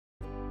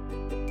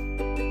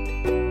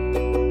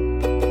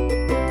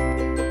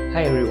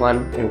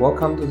everyone, and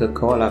welcome to the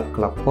Koala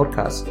Club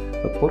podcast,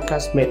 a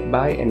podcast made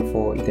by and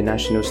for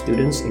international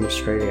students in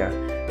Australia.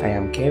 I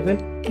am Kevin.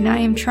 And I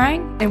am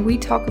Trang, and we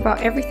talk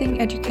about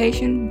everything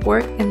education,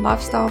 work, and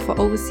lifestyle for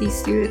overseas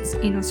students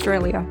in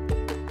Australia.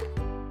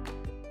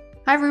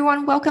 Hi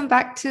everyone, welcome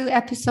back to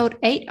episode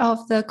 8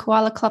 of the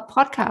Koala Club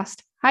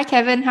podcast. Hi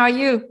Kevin, how are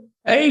you?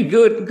 Hey,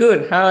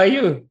 good. How are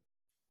you?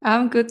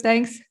 I'm good,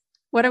 thanks.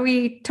 What are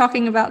we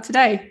talking about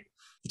today?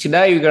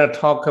 Today we're going to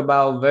talk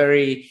about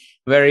very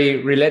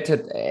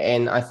related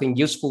and I think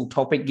useful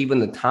topic given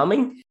the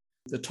timing.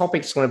 The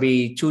topic is going to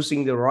be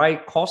choosing the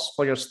right course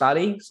for your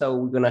study. So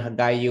we're going to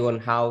guide you on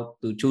how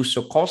to choose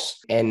your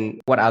course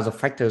and what are the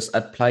factors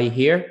at play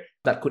here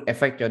that could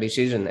affect your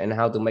decision and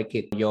how to make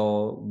it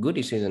your good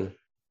decision.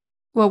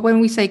 Well, when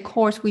we say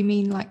course, we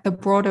mean like the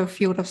broader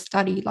field of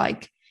study,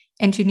 like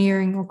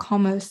engineering or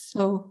commerce.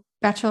 So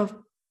Bachelor of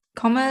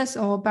Commerce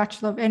or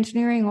Bachelor of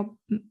Engineering or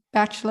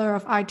Bachelor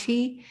of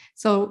IT.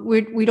 So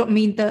we don't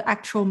mean the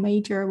actual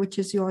major, which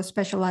is your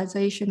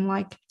specialization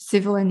like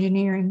civil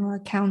engineering or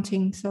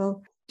accounting.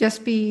 So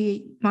just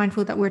be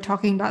mindful that we're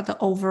talking about the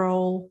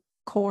overall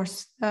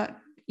course that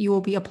you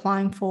will be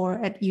applying for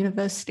at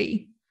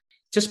university.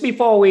 Just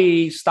before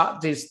we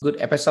start this good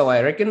episode,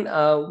 I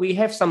reckon we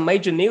have some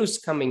major news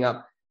coming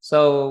up.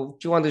 So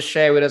do you want to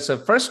share with us the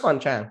first one,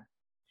 Chan?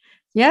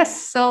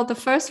 Yes, so the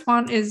first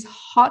one is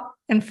hot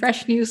and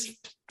fresh news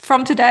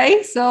from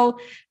today. So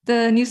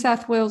the New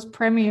South Wales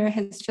Premier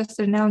has just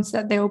announced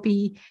that there will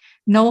be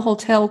no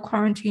hotel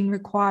quarantine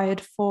required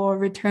for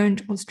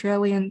returned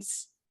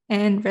Australians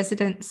and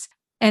residents.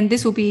 And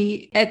this will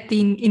be at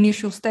the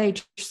initial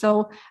stage.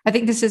 So I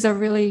think this is a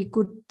really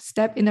good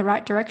step in the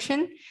right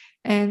direction.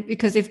 And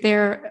because if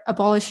they're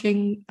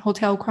abolishing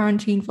hotel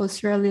quarantine for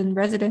Australian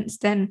residents,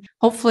 then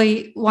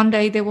hopefully one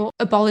day they will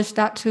abolish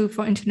that too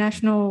for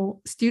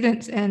international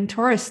students and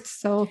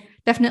tourists. So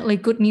definitely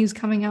good news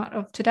coming out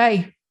of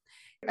today.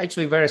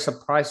 Actually, very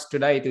surprised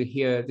today to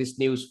hear this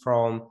news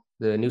from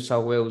the New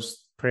South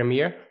Wales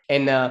Premier.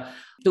 And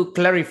to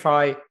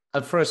clarify,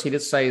 at first he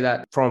did say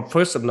that from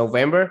 1st of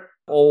November,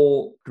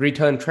 all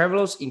return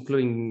travelers,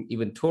 including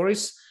even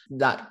tourists,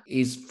 that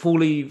is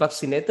fully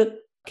vaccinated,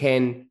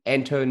 can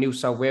enter New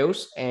South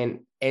Wales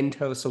and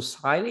enter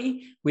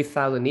society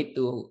without the need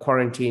to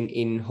quarantine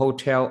in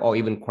hotel or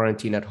even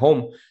quarantine at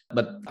home.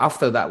 But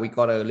after that, we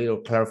got a little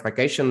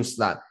clarifications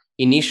that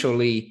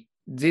initially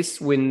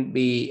this will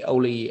be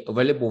only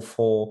available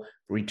for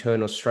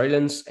return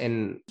Australians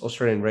and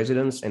Australian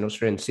residents and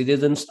Australian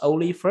citizens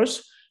only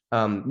first.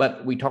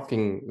 But we're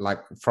talking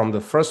like from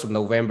the 1st of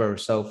November.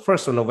 So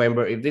 1st of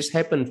November, if this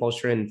happened for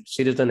Australian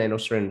citizens and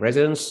Australian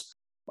residents,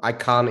 I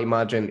can't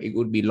imagine it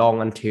would be long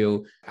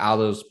until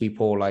others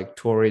people like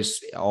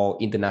tourists or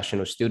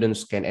international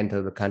students can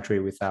enter the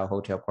country without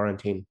hotel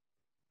quarantine.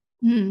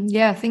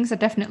 Yeah, things are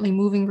definitely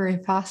moving very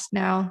fast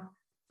now.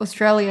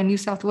 Australia and New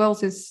South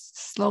Wales is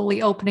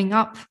slowly opening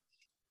up.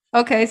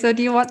 Okay, so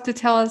do you want to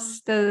tell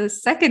us the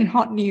second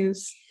hot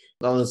news?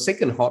 Well, the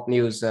second hot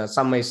news,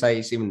 some may say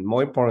is even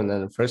more important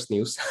than the first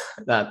news,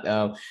 that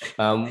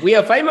we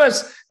are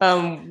famous.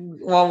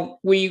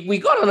 We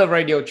got on a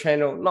radio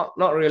channel,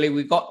 not really.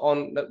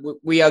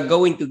 We are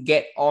going to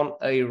get on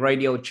a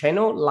radio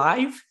channel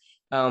live.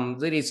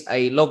 This is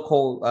a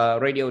local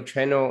radio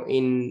channel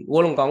in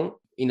Wollongong,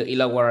 in the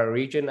Illawarra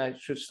region, I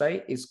should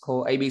say. It's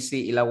called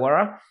ABC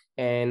Illawarra.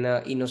 And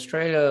in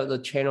Australia, the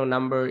channel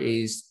number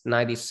is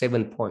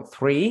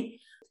 97.3.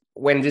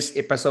 When this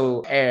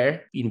episode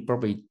air in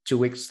probably 2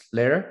 weeks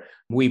later,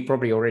 we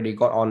probably already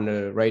got on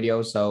the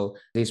radio. So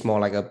this is more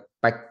like a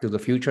back to the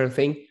future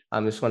thing.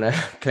 I just want to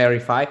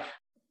clarify.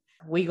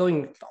 We're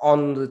going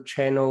on the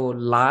channel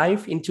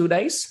live in 2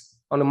 days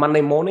on a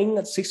Monday morning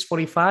at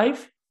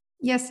 6:45.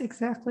 Yes,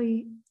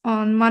 exactly.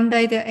 On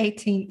Monday, the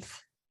 18th.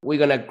 We're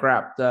going to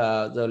grab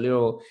the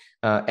little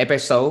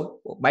episode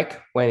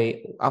back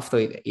after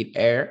it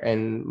air,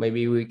 and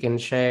maybe we can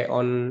share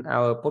on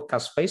our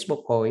podcast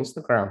Facebook or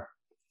Instagram.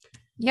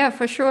 Yeah,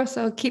 for sure.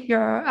 So keep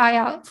your eye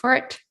out for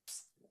it.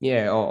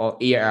 Yeah, or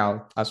ear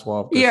out as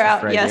well. Ear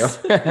out, yes.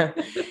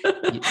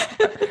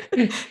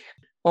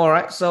 All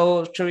right,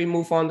 so should we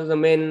move on to the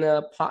main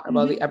part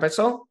about the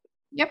episode?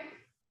 Yep.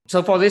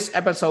 So for this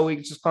episode,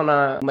 we're just going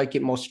to make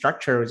it more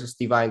structured, just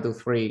divide into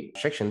 3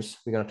 sections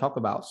we're going to talk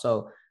about.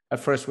 So at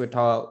first,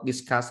 we'll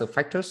discuss the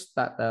factors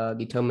that are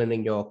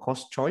determining your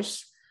course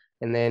choice.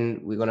 And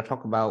then we're going to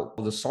talk about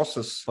the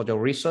sources for your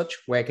research.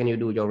 Where can you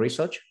do your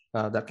research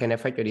that can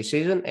affect your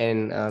decision?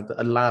 And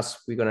at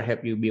last, we're going to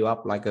help you build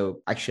up like an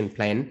action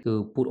plan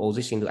to put all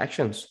this into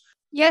actions.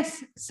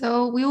 Yes.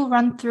 So we will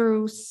run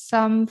through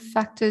some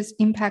factors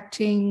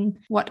impacting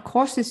what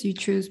courses you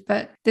choose,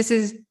 but this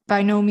is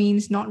by no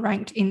means not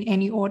ranked in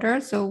any order.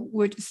 So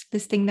we're just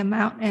listing them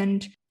out,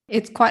 and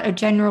it's quite a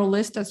general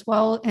list as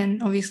well.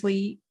 And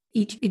obviously,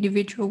 each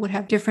individual would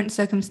have different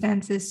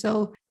circumstances.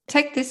 So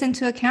take this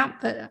into account,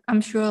 but I'm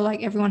sure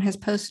like everyone has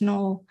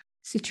personal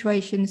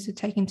situations to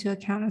take into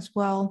account as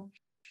well.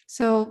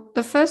 So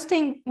the first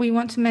thing we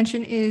want to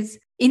mention is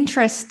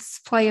interests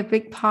play a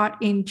big part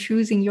in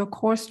choosing your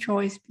course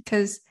choice,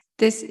 because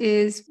this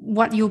is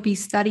what you'll be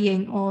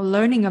studying or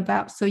learning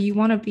about. So you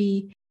want to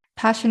be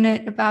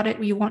passionate about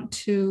it. You want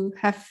to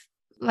have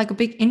like a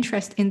big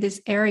interest in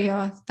this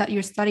area that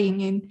you're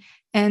studying in.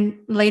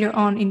 And later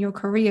on in your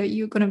career,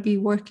 you're going to be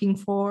working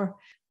for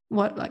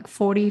like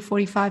 40,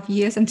 45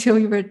 years until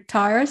you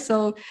retire.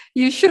 So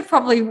you should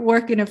probably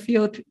work in a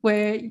field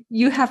where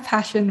you have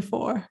passion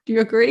for. Do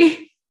you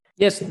agree?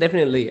 Yes,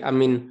 definitely. I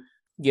mean,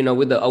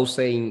 with the old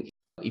saying,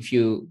 if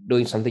you're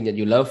doing something that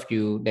you love,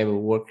 you never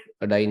work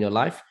a day in your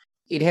life.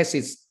 It has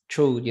its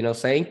true,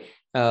 saying.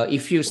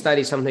 If you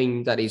study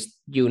something that is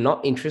you're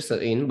not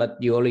interested in, but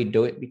you only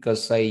do it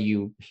because, say,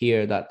 you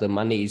hear that the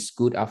money is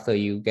good after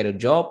you get a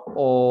job,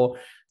 or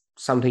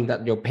something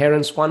that your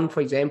parents want,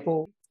 for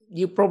example,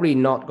 you're probably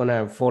not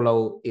gonna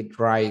follow it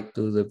right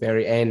to the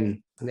very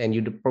end, and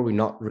you're probably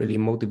not really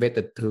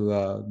motivated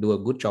to do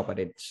a good job at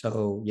it.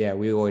 So yeah,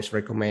 we always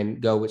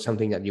recommend go with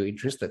something that you're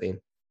interested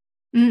in.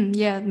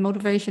 Yeah,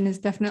 motivation is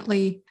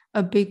definitely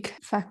a big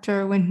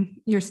factor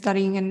when you're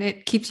studying, and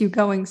it keeps you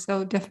going.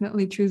 So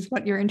definitely choose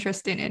what you're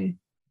interested in.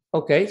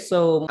 Okay,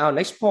 so our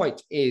next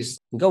point is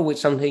go with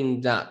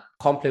something that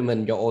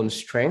complement your own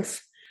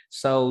strength.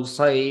 So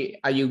say,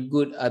 are you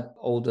good at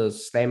all the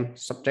STEM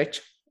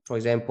subjects? For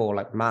example,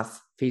 like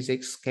math,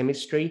 physics,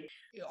 chemistry,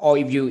 or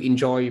if you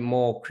enjoy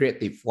more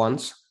creative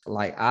ones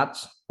like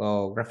arts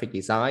or graphic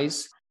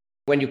designs.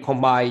 When you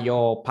combine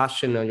your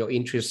passion and your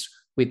interest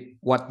with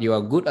what you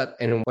are good at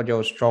and what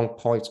your strong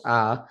points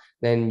are,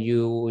 then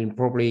you will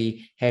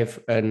probably have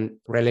a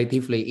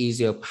relatively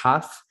easier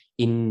path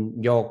in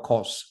your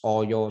course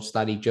or your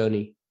study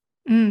journey.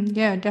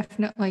 Yeah,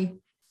 definitely.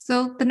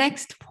 So the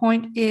next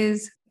point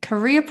is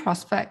career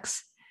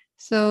prospects.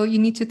 So you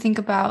need to think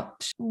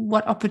about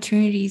what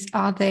opportunities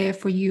are there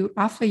for you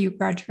after you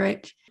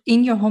graduate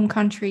in your home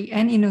country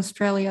and in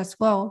Australia as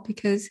well,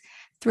 because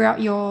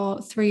throughout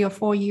your 3 or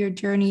 4 year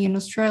journey in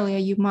Australia,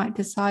 you might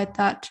decide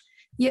that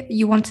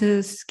you want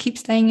to keep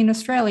staying in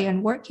Australia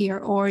and work here,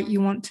 or you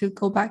want to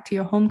go back to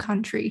your home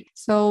country.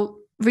 So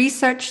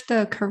research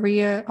the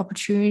career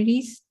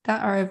opportunities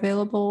that are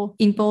available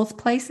in both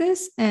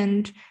places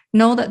and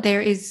know that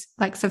there is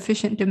like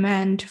sufficient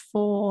demand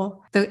for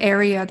the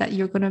area that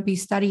you're going to be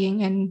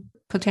studying and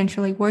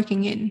potentially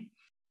working in.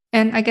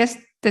 And I guess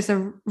there's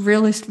a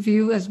realist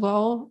view as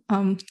well.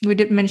 We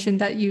did mention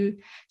that you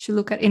should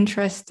look at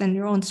interests and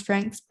your own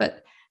strengths,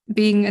 but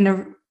being in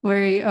a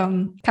very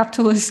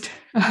capitalist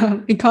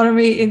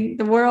economy in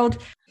the world,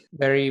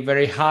 Very,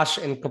 very harsh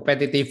and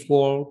competitive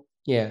world.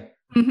 Yeah.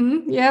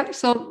 yeah.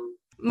 So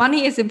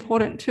money is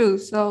important too.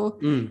 So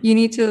Mm. you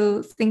need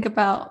to think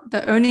about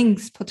the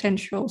earnings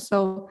potential.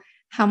 So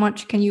how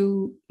much can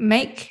you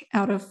make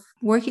out of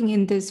working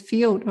in this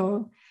field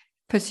or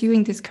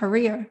pursuing this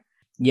career?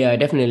 Yeah, I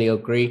definitely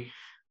agree.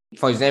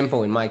 For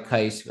example, in my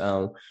case,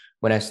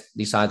 when I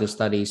decided to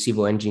study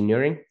civil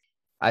engineering,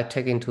 I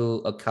take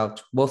into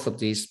account both of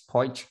these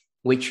points,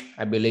 which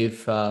I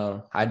believe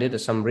I did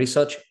some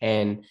research,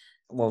 and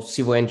well,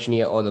 civil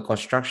engineer or the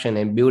construction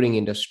and building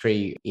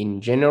industry in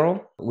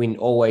general will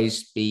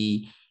always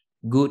be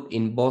good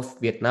in both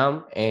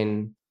Vietnam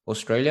and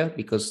Australia,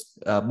 because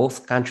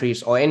both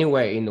countries or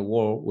anywhere in the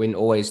world will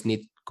always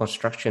need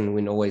construction,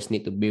 will always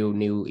need to build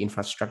new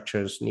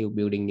infrastructures, new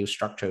building, new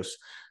structures.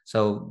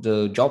 So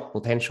the job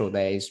potential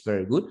there is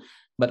very good.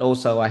 But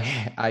also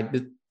I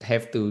did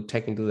have to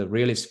take into the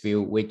realist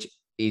view, which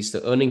is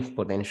the earning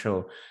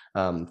potential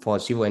for a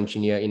civil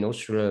engineer in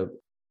Australia.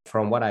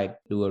 From what I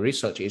do a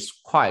research, is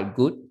quite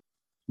good.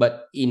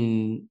 But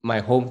in my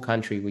home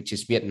country, which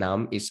is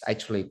Vietnam, it's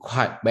actually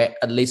quite bad,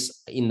 at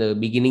least in the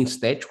beginning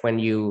stage when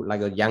you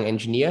like a young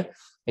engineer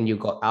and you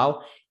got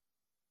out.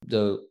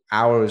 The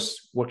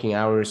hours, working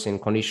hours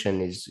and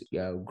condition is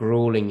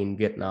grueling in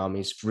Vietnam.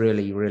 Is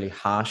really, really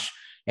harsh.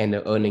 And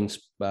the earnings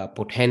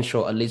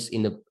potential, at least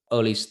in the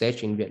early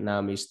stage in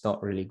Vietnam, is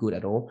not really good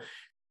at all.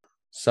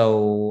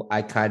 So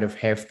I kind of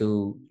have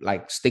to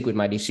like stick with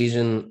my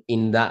decision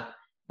in that,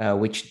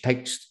 which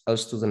takes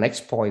us to the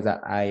next point,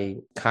 that I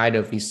kind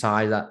of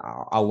decide that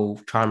I will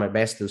try my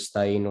best to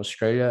stay in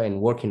Australia and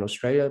work in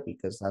Australia,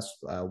 because that's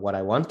what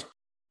I want.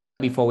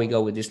 Before we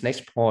go with this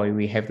next point,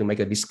 we have to make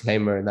a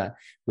disclaimer that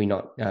we're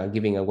not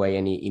giving away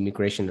any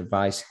immigration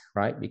advice,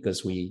 right?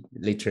 Because we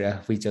literally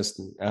we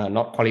just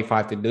not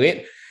qualified to do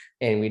it,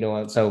 and we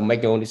don't. So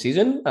make your own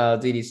decision.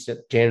 This is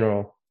just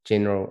general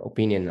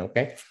opinion,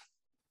 okay?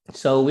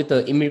 So with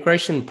the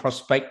immigration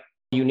prospect,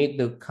 you need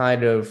to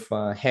kind of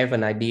have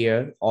an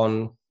idea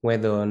on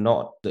whether or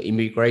not the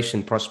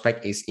immigration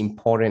prospect is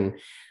important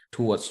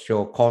towards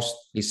your course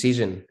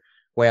decision.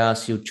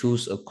 Whereas you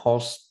choose a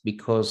course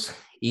because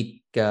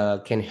it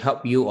can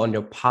help you on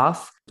your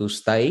path to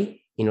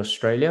stay in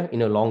Australia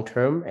in a long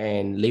term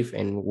and live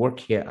and work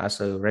here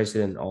as a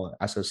resident or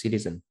as a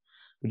citizen.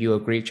 Would you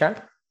agree,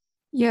 Chad?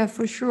 Yeah,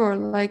 for sure.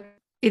 Like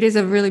it is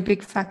a really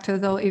big factor,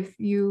 though. If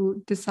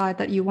you decide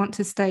that you want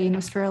to stay in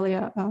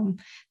Australia,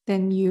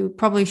 then you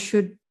probably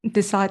should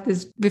decide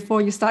this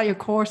before you start your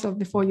course or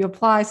before you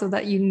apply, so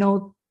that you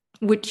know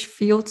which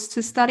fields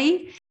to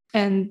study.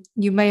 And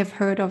you may have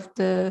heard of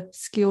the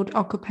skilled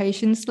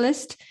occupations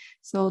list.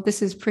 So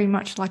this is pretty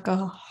much like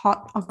a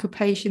hot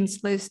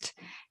occupations list.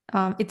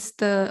 It's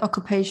the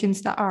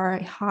occupations that are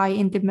high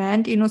in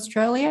demand in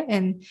Australia,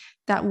 and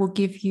that will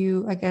give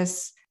you, I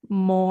guess,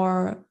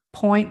 more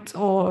points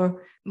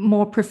or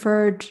more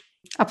preferred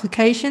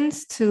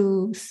applications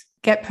to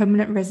get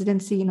permanent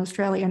residency in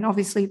Australia. And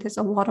obviously, there's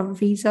a lot of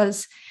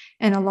visas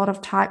and a lot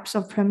of types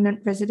of permanent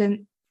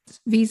resident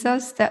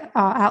visas that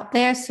are out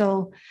there.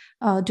 So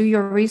do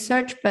your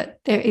research, but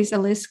there is a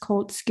list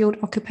called skilled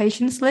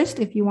occupations list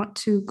if you want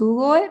to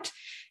Google it.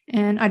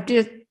 And I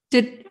did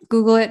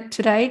Google it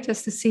today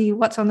just to see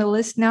what's on the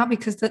list now,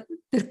 because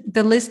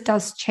the list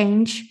does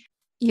change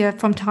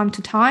from time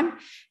to time.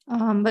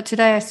 But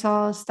today I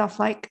saw stuff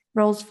like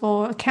roles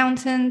for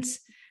accountants,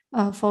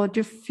 for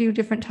a few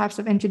different types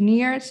of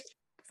engineers.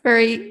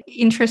 Very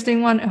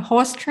interesting one, a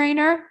horse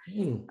trainer,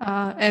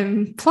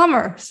 and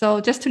plumber.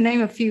 So just to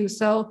name a few.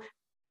 So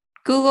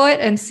Google it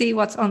and see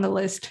what's on the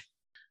list.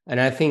 And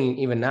I think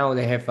even now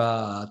they have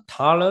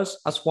tailors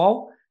as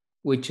well,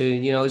 which,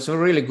 is a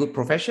really good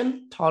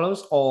profession,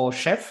 tailors or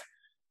chef.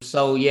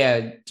 So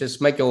yeah,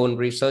 just make your own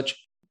research.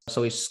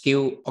 So it's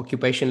skill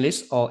occupation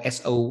list, or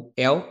SOL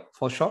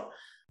for short.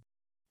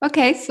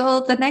 Okay,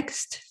 so the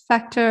next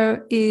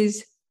factor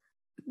is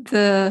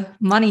the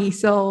money.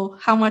 So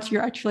how much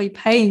you're actually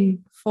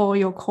paying for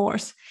your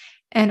course.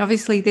 And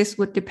obviously this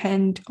would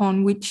depend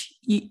on which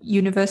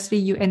university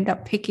you end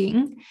up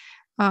picking.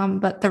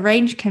 But the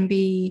range can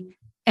be,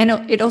 and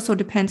it also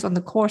depends on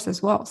the course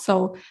as well.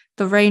 So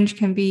the range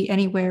can be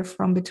anywhere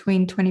from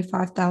between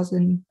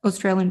 25,000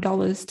 Australian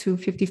dollars to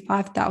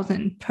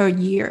 55,000 per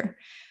year.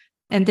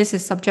 And this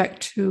is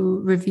subject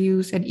to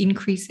reviews and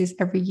increases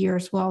every year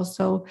as well.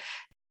 So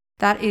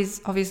that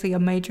is obviously a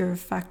major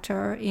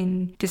factor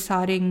in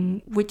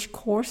deciding which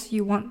course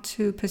you want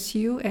to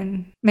pursue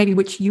and maybe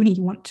which uni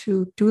you want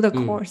to do the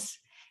course.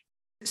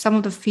 Some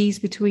of the fees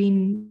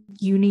between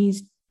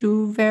unis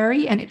do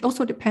vary, and it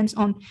also depends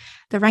on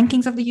the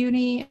rankings of the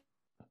uni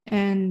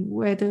and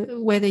where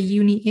the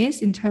uni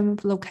is in terms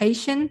of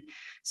location.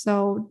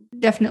 So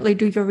definitely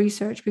do your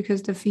research,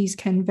 because the fees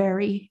can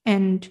vary,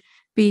 and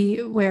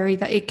be wary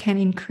that it can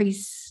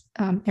increase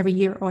every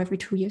year or every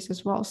 2 years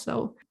as well.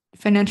 So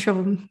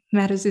financial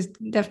matters is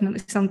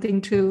definitely something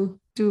to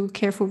do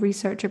careful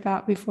research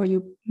about before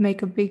you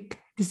make a big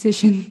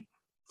decision.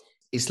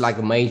 It's like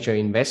a major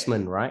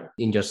investment, right?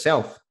 In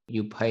yourself,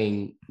 you're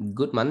paying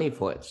good money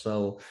for it.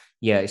 So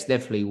yeah, it's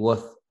definitely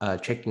worth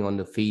checking on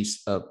the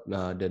fees of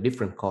the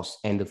different costs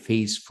and the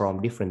fees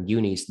from different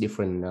unis,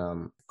 different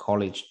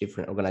college,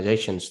 different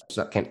organizations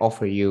that can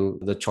offer you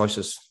the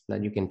choices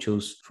that you can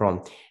choose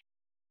from.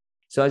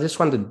 So I just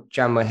want to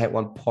jump ahead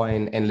one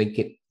point and link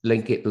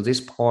it to this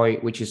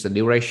point, which is the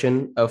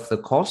duration of the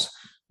course,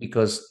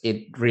 because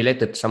it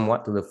related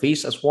somewhat to the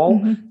fees as well.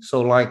 Mm-hmm.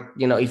 So like,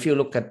 if you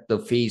look at the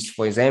fees,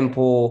 for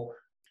example,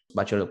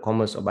 Bachelor of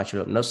Commerce or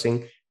Bachelor of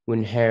Nursing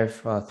will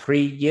have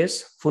 3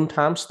 years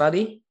full-time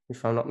study,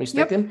 if I'm not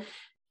mistaken.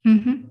 Yep.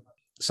 Mm-hmm.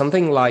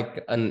 Something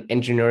like an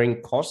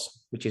engineering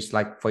course, which is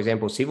like, for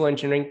example, civil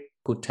engineering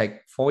could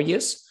take 4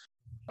 years.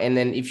 And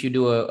then if you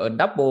do a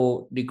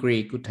double degree,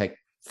 it could take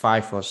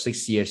 5 or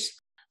 6 years.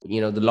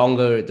 The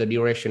longer the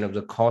duration of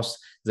the course,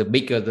 the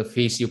bigger the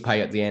fees you pay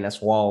at the end as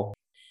well.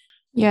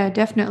 Yeah,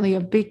 definitely a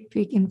big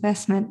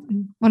investment.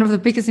 One of the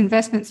biggest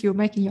investments you'll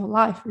make in your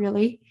life,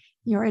 really,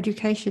 your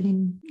education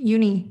in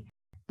uni.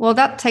 Well,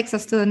 that takes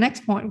us to the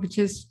next point, which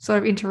is sort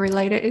of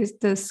interrelated, is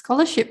the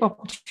scholarship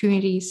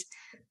opportunities.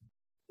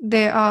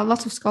 There are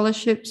lots of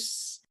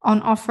scholarships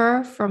on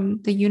offer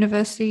from the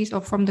universities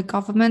or from the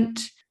government.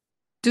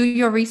 Do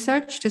your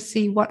research to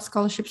see what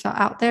scholarships are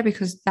out there,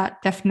 because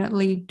that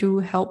definitely do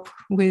help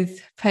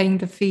with paying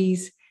the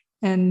fees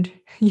and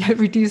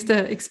reduce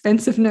the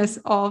expensiveness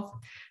of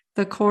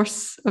the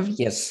course of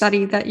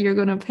study that you're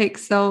going to pick.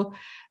 So,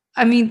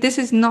 I mean, this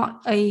is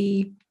not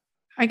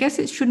I guess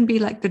it shouldn't be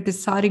like the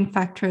deciding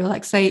factor.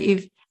 Like, say,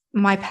 if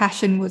my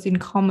passion was in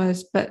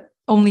commerce, but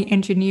only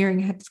engineering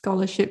had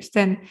scholarships,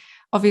 then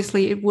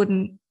obviously it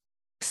wouldn't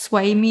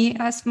sway me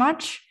as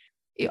much.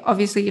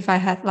 Obviously, if I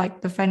had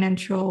like the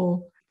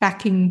financial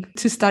backing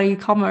to study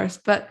commerce.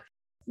 But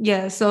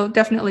yeah, so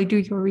definitely do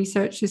your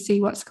research to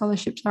see what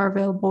scholarships are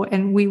available.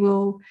 And we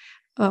will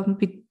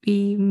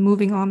be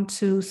moving on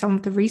to some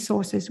of the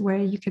resources where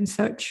you can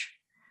search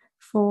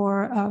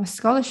for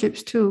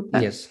scholarships too.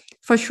 But yes,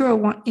 for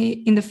sure,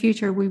 in the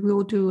future, we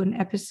will do an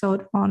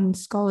episode on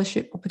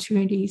scholarship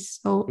opportunities.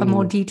 So a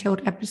more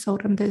detailed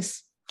episode on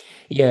this.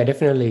 Yeah,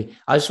 definitely.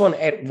 I just want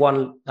to add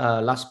one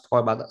last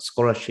point about that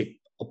scholarship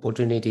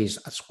opportunities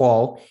as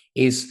well,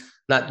 is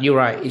that you're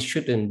right, it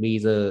shouldn't be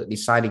the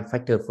deciding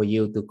factor for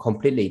you to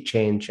completely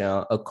change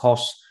a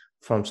course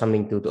from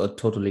something to a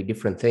totally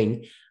different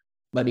thing.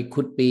 But it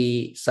could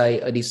be,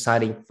 say, a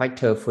deciding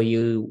factor for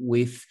you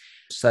with,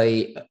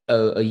 say,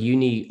 a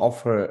uni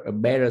offer a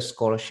better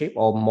scholarship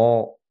or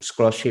more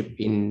scholarship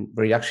in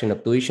reduction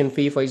of tuition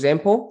fee, for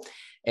example.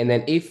 And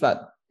then if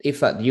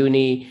that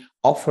uni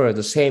offer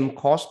the same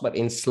course but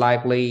in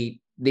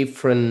slightly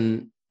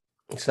different,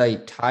 say,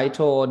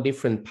 title or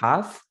different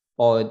path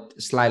or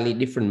slightly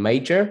different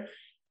major,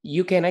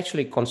 you can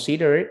actually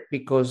consider it,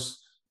 because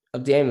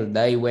at the end of the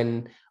day,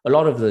 when a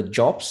lot of the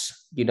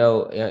jobs,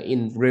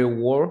 in real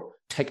world,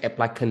 take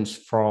applicants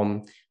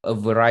from a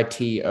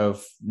variety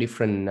of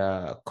different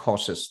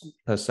courses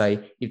per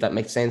se, if that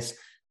makes sense,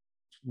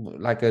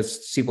 like a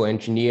civil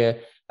engineer,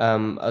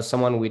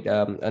 someone with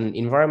an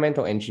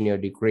environmental engineer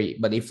degree.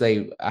 But if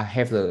they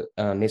have the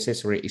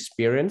necessary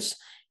experience,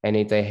 and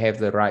if they have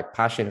the right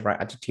passion, right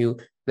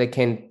attitude, they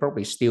can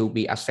probably still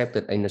be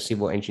accepted in a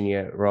civil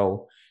engineer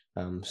role.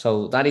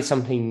 So that is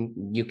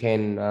something you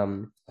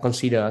can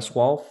consider as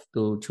well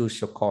to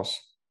choose your course.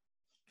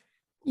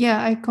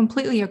 Yeah, I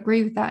completely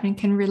agree with that and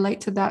can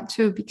relate to that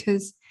too,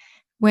 because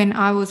when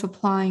I was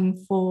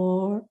applying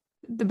for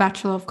the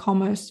Bachelor of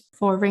Commerce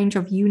for a range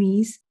of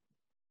unis,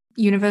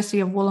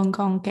 University of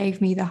Wollongong gave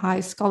me the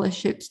highest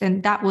scholarships,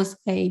 and that was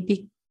a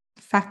big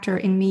factor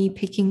in me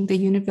picking the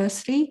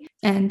university.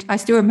 And I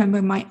still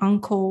remember my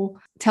uncle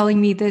telling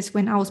me this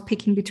when I was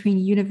picking between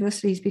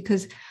universities,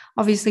 because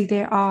obviously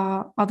there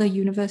are other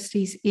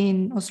universities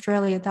in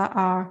Australia that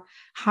are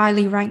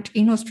highly ranked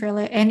in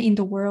Australia and in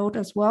the world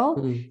as well.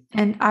 Mm.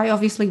 And I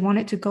obviously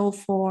wanted to go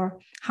for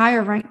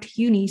higher ranked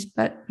unis,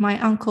 but my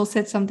uncle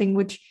said something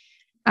which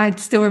I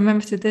still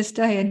remember to this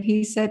day. And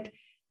he said,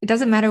 it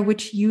doesn't matter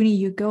which uni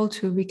you go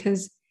to,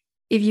 because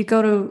if you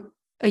go to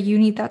a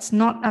uni that's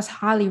not as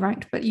highly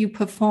ranked, but you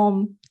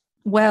perform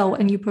well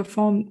and you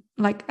perform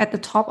like at the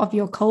top of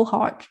your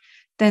cohort,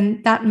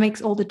 then that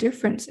makes all the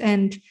difference.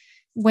 And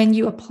when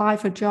you apply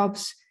for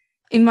jobs,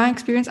 in my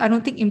experience, I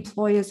don't think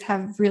employers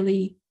have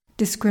really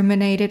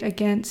discriminated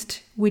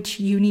against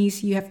which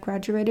unis you have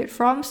graduated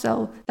from.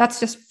 So that's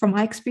just from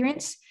my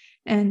experience.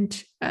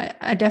 And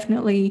I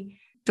definitely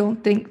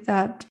don't think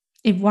that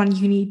if one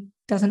uni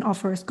doesn't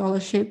offer a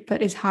scholarship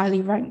but is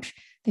highly ranked,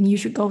 then you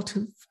should go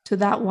to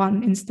that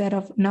one instead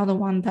of another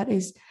one that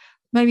is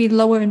maybe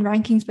lower in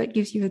rankings but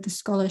gives you the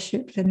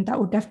scholarship. Then that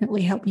would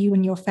definitely help you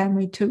and your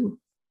family too.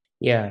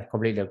 Yeah,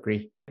 completely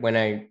agree. When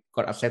I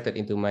got accepted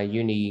into my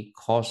uni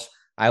course,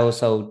 I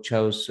also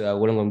chose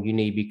Wollongong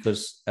Uni,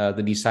 because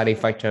the deciding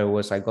factor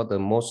was I got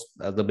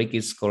the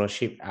biggest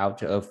scholarship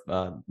out of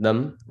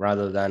them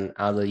rather than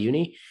other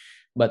uni.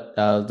 But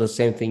the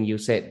same thing you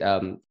said,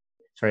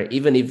 sorry,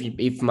 even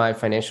if my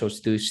financial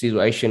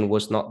situation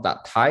was not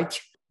that tight,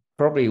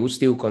 probably would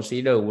still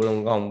consider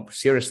Wollongong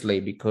seriously,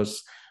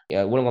 because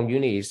Wollongong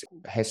Uni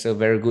has a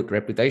very good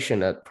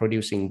reputation at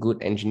producing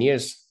good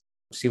engineers,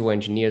 civil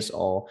engineers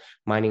or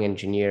mining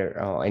engineer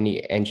or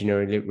any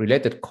engineering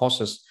related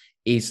courses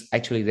is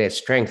actually their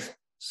strength.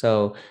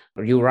 So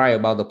you're right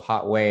about the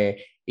part where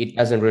it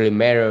doesn't really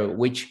matter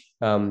which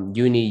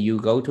uni you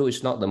go to.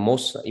 It's not the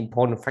most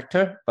important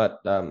factor, but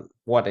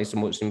what is the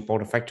most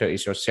important factor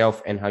is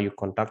yourself and how you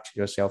conduct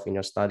yourself in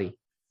your study.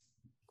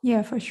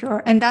 Yeah, for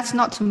sure. And that's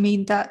not to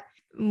mean that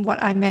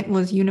what I meant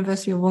was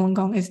University of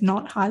Wollongong is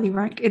not highly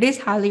ranked. It is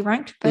highly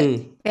ranked, but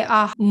there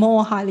are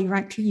more highly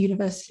ranked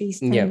universities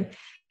Yeah. than,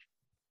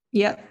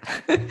 yeah,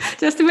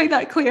 just to make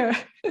that clear.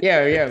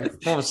 Yeah, of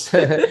course.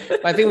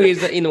 I think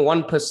we're in the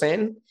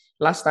 1%.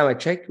 Last time I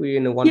checked, we're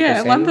in the 1%.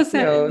 Yeah,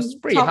 1% It's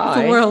pretty top of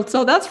the high. world.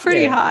 So that's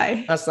pretty Yeah,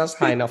 high. that's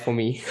high enough for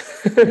me.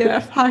 Yeah,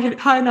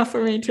 high enough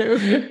for me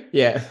too.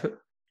 Yeah.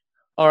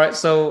 All right.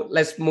 So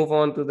let's move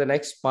on to the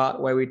next part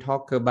where we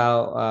talk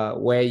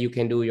about where you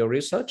can do your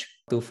research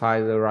to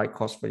find the right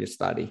course for your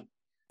study.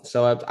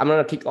 So I'm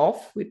going to kick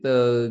off with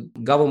the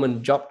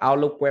Government Job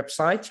Outlook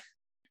website.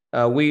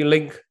 We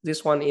link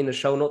this one in the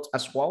show notes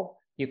as well.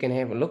 You can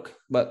have a look,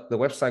 but the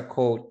website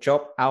called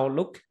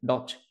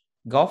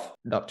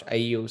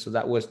joboutlook.gov.au. So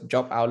that was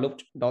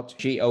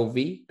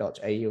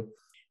joboutlook.gov.au.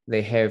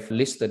 They have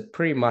listed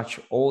pretty much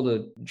all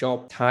the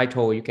job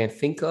title you can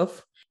think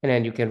of, and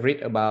then you can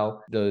read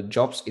about the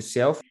jobs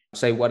itself,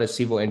 say what a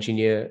civil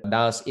engineer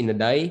does in a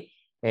day,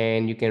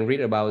 and you can read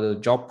about the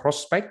job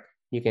prospect.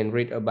 You can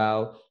read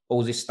about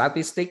all this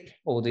statistic,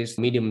 all this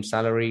medium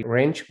salary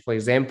range, for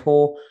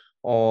example,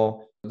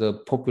 or the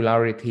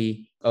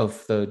popularity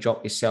of the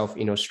job itself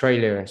in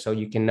Australia, so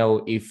you can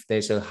know if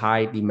there's a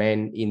high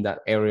demand in that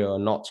area or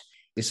not.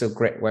 It's a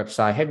great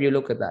website. Have you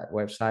looked at that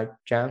website,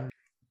 Jan?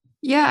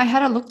 Yeah, I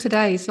had a look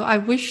today. So I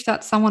wish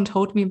that someone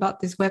told me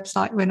about this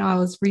website when I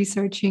was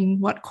researching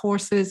what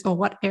courses or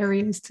what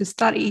areas to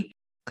study,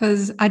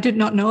 because I did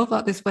not know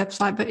about this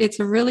website, but it's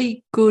a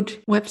really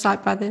good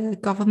website by the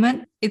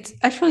government. It's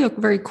actually a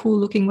very cool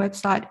looking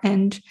website,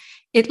 and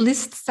it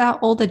lists out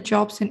all the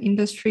jobs and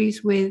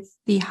industries with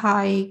the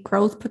high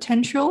growth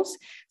potentials.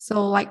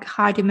 So like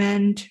high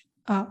demand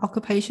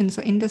occupations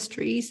or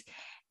industries.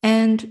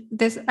 And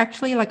there's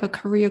actually like a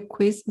career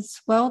quiz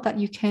as well that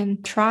you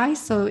can try.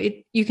 So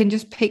you can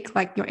just pick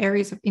like your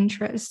areas of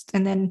interest,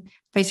 and then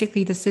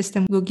basically the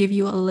system will give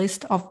you a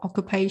list of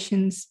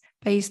occupations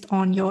based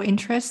on your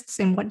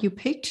interests and what you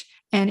picked.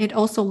 And it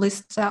also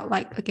lists out,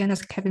 like, again,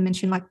 as Kevin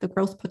mentioned, like the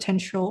growth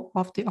potential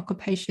of the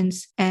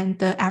occupations and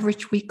the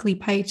average weekly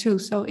pay too.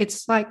 So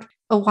it's like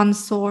a one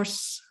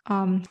source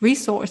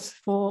resource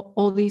for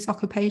all these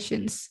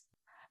occupations.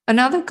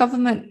 Another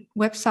government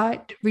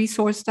website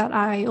resource that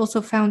I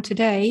also found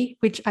today,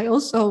 which I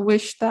also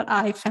wish that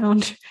I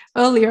found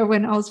earlier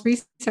when I was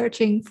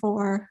researching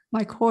for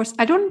my course.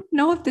 I don't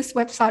know if this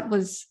website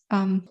was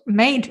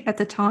made at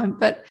the time,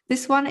 but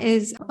this one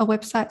is a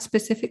website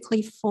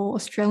specifically for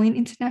Australian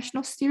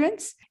international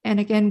students. And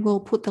again, we'll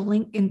put the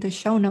link in the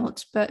show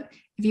notes. But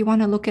if you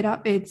want to look it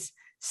up, it's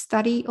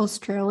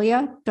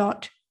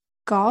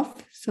studyaustralia.gov.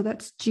 So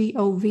that's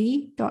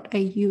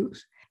gov.au.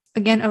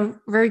 Again, a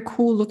very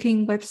cool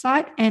looking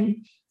website.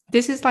 And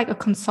this is like a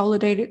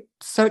consolidated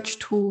search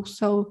tool.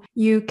 So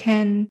you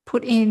can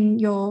put in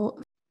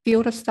your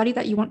field of study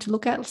that you want to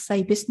look at,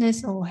 say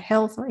business or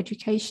health or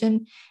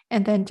education,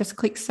 and then just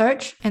click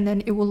search. And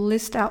then it will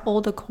list out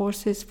all the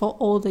courses for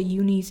all the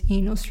unis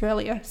in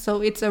Australia.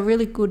 So it's a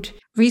really good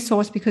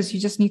resource because you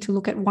just need to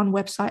look at one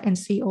website and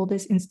see all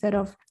this instead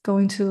of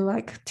going to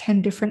like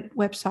 10 different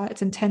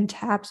websites and 10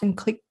 tabs and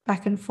click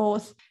back and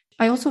forth.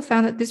 I also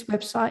found that this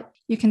website,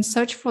 you can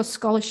search for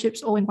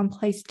scholarships all in one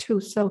place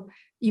too. So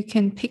you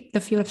can pick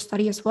the field of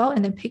study as well,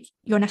 and then pick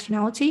your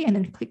nationality and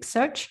then click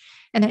search.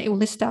 And then it will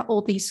list out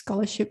all these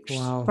scholarships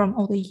from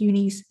all the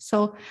unis.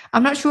 So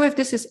I'm not sure if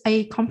this is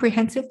a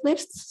comprehensive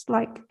list,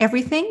 like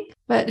everything,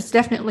 but it's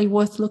definitely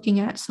worth looking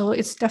at. So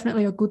it's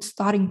definitely a good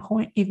starting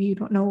point if you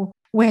don't know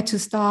where to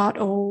start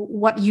or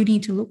what you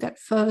need to look at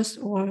first,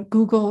 or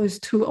Google is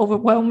too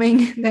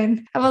overwhelming,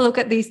 then have a look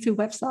at these two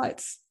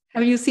websites.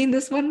 Have you seen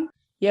this one?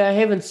 Yeah, I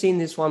haven't seen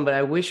this one, but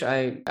I wish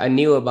I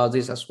knew about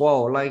this as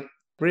well. Like,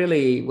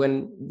 really,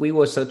 when we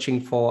were searching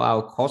for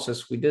our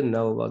courses, we didn't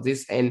know about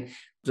this. And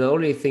the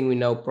only thing we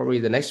know, probably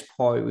the next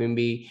point will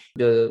be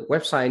the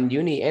website in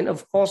uni. And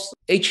of course,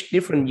 each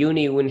different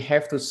uni will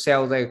have to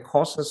sell their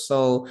courses.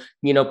 So,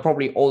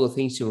 probably all the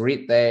things you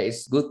read there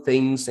is good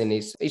things, and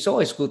it's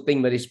always good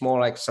thing, but it's more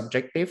like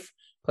subjective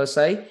per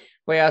se.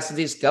 Whereas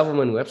this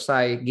government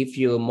website gives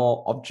you a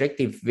more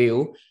objective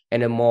view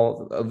and a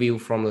view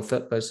from the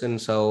third person.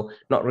 So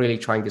not really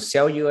trying to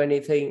sell you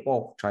anything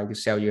or trying to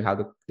sell you how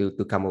to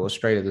come to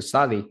Australia to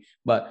study.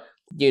 But,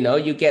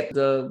 you get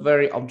the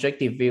very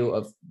objective view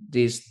of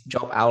this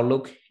job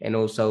outlook and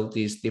also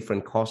these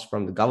different costs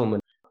from the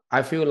government.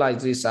 I feel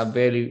like these are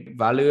very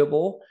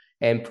valuable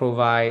and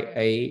provide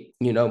a,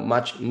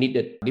 much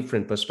needed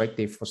different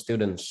perspective for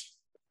students.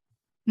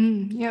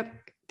 Yep.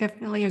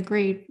 Definitely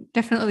agreed.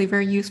 Definitely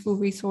very useful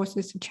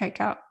resources to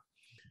check out.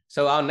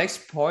 So our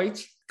next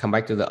point, come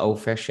back to the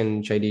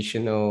old-fashioned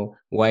traditional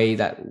way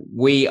that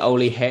we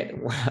only had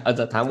at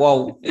the time.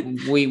 Well,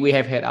 we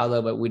have had other,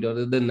 but we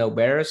didn't know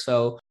better.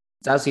 So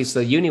that is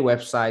the uni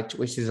website,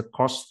 which is a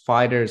course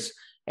finders.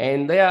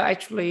 And they are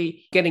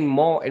actually getting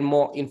more and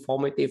more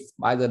informative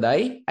by the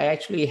day. I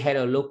actually had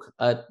a look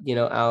at,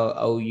 our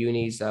old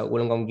uni's,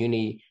 Wollongong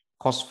Uni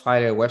course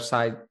finder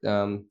website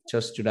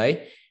just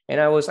today. And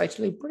I was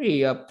actually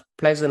pretty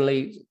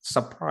pleasantly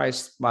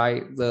surprised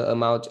by the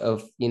amount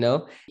of,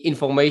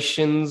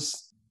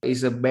 informations.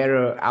 It's a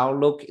better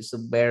outlook. It's a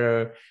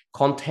better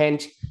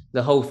content,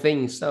 the whole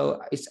thing.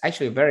 So it's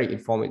actually very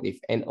informative,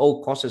 and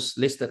all courses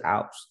listed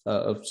out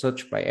of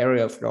search by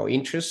area of your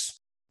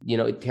interest.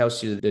 It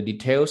tells you the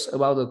details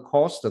about the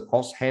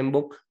course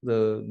handbook,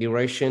 the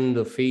duration,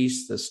 the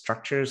fees, the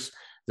structures,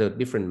 the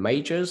different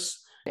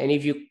majors. And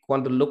if you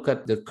want to look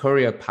at the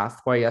career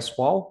pathway as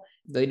well,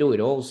 they do it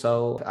all.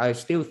 So I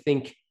still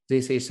think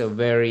this is a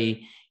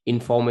very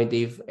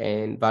informative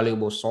and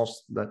valuable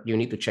source that you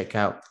need to check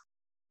out.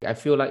 I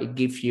feel like it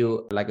gives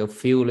you like a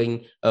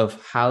feeling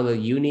of how the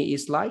uni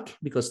is like,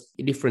 because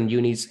different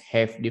unis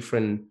have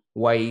different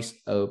ways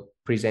of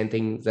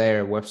presenting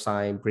their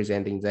website,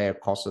 presenting their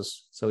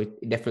courses. So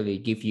it definitely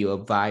gives you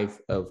a vibe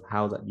of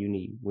how that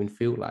uni will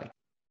feel like.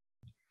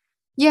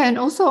 Yeah, and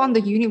also on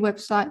the uni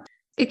website,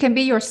 it can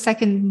be your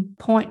second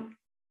point.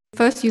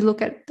 First, you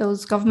look at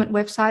those government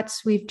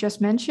websites we've just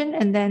mentioned,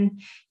 and then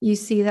you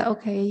see that,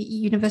 okay,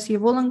 University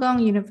of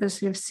Wollongong,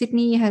 University of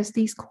Sydney has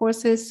these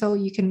courses. So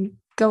you can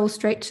go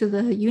straight to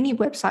the uni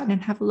website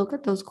and have a look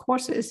at those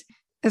courses.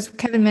 As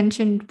Kevin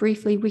mentioned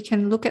briefly, we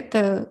can look at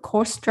the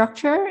course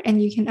structure,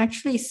 and you can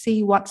actually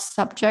see what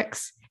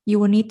subjects you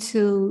will need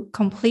to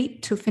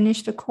complete to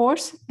finish the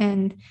course.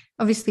 And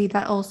obviously,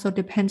 that also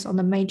depends on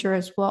the major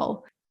as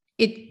well.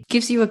 It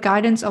gives you a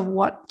guidance of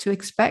what to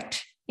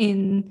expect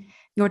in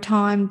your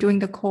time doing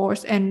the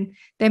course, and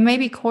there may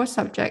be course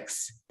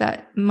subjects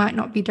that might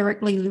not be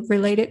directly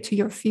related to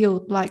your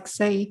field. Like,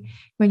 say,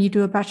 when you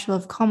do a Bachelor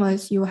of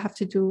Commerce, you will have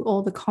to do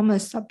all the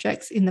commerce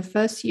subjects in the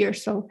first year.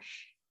 So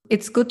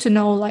it's good to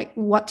know like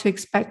what to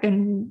expect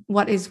and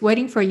what is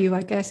waiting for you,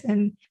 I guess,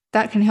 and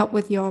that can help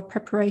with your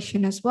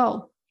preparation as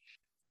well.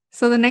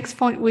 So the next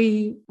point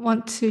we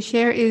want to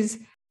share is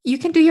you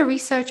can do your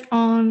research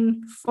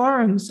on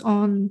forums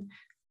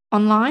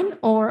online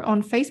or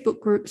on Facebook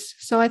groups.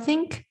 So I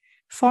think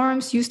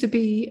forums used to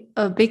be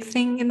a big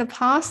thing in the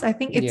past. I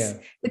think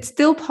it's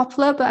still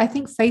popular, but I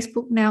think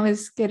Facebook now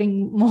is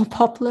getting more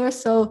popular.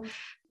 So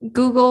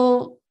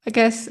Google, I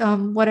guess,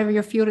 whatever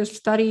your field of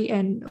study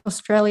in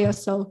Australia.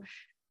 So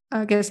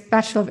I guess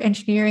Bachelor of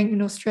Engineering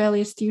in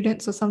Australia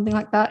students or something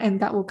like that. And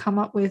that will come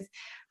up with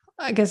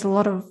I guess, a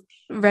lot of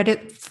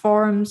Reddit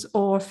forums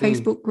or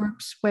Facebook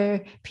groups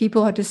where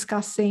people are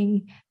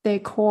discussing their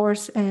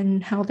course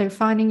and how they're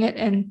finding it.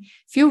 And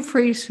feel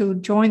free to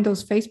join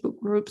those Facebook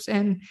groups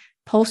and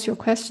post your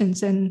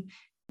questions. And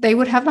they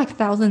would have like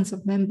thousands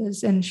of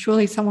members, and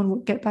surely someone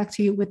would get back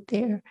to you with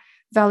their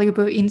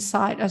valuable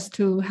insight as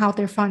to how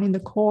they're finding the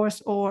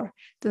course, or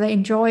do they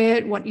enjoy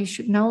it, what you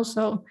should know.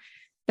 So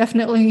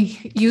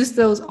definitely use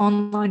those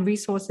online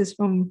resources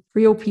from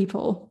real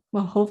people.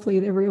 Well, hopefully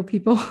they're real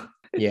people.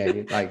 Yeah,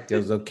 like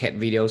those cat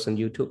videos on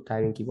YouTube,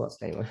 typing keyboards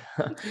anyway.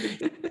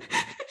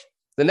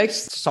 The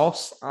next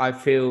source I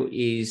feel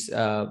is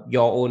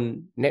your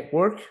own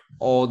network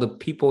or the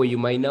people you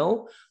may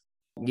know.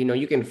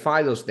 You can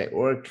find those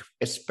network,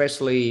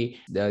 especially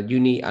the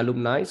uni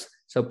alumni.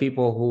 So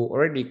people who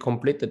already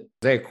completed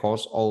their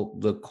course or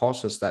the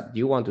courses that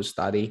you want to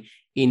study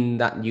in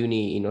that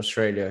uni in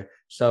Australia.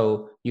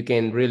 So you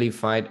can really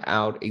find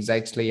out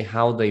exactly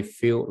how they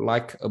feel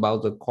like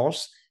about the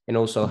course, and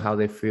also how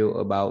they feel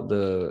about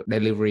the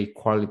delivery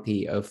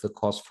quality of the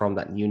course from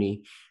that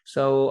uni.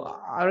 So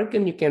I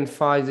reckon you can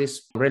find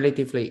this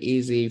relatively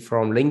easy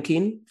from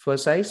LinkedIn per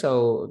se.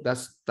 So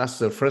that's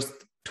the first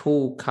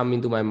tool come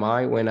into my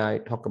mind when I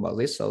talk about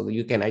this. So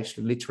you can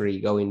actually literally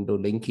go into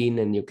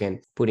LinkedIn and you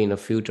can put in a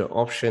filter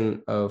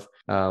option of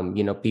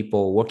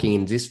people working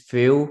in this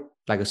field,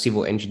 like a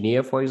civil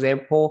engineer, for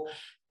example,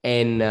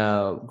 and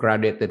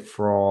graduated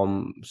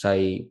from,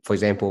 say, for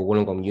example,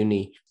 Wollongong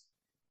Uni.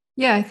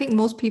 Yeah, I think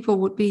most people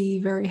would be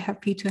very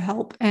happy to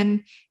help.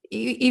 And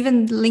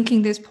even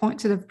linking this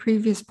point to the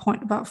previous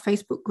point about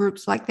Facebook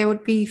groups, like there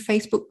would be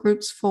Facebook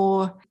groups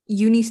for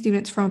uni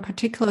students from a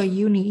particular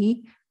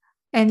uni,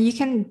 and you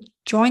can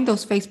join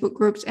those Facebook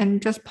groups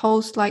and just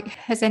post like,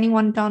 has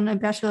anyone done a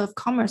Bachelor of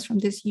Commerce from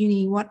this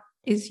uni? What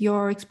is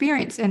your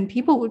experience? And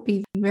people would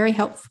be very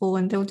helpful,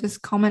 and they'll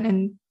just comment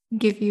and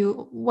give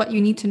you what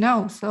you need to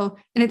know. So,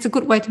 and it's a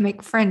good way to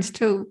make friends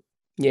too.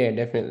 Yeah,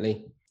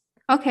 definitely.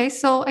 Okay,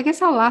 so I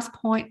guess our last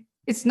point,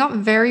 it's not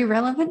very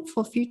relevant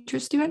for future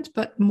students,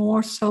 but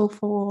more so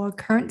for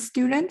current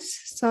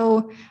students.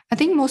 So I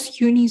think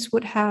most unis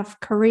would have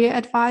career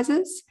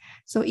advisors.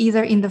 So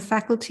either in the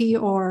faculty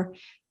or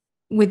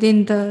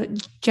within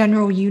the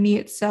general uni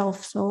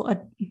itself, so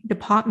a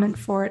department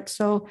for it.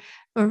 So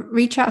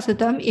reach out to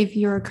them if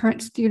you're a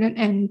current student,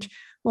 and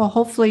well,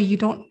 hopefully you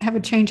don't have a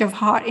change of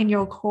heart in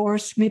your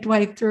course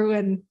midway through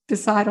and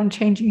decide on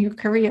changing your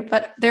career,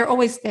 but they're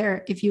always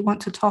there if you want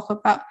to talk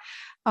about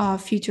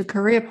future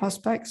career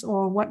prospects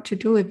or what to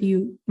do if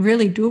you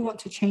really do want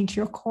to change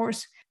your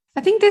course.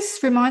 I think this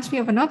reminds me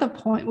of another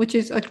point, which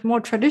is a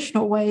more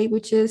traditional way,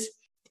 which is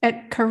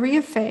at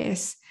career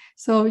fairs.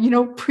 So,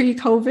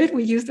 pre-COVID,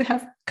 we used to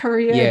have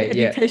career and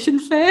education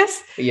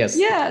fairs. Yes.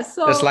 Yeah.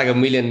 So that's like a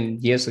million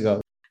years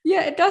ago.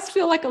 Yeah, it does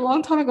feel like a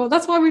long time ago.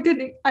 That's why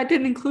I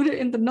didn't include it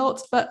in the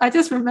notes, but I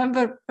just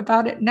remember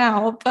about it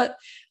now. But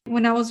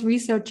when I was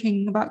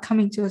researching about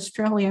coming to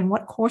Australia and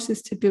what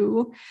courses to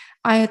do,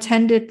 I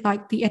attended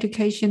like the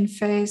education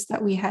fairs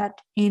that we had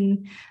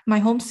in my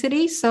home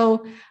city.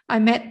 So I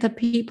met the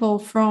people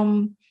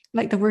from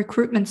like the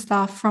recruitment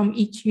staff from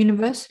each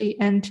university,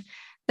 and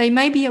they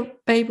may be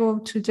able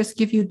to just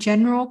give you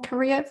general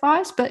career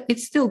advice, but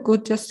it's still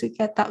good just to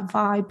get that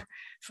vibe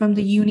from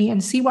the uni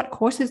and see what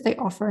courses they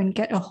offer and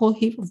get a whole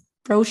heap of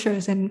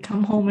brochures and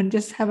come home and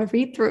just have a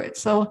read through it.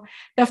 So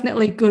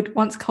definitely good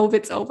once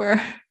COVID's over.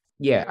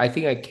 Yeah, I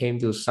think I came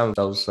to some of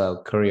those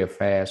career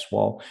fairs as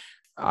well.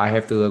 I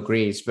have to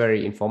agree, it's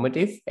very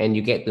informative, and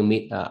you get to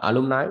meet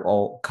alumni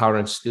or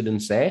current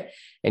students there,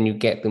 and you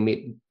get to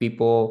meet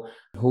people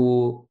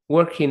who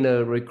work in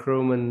the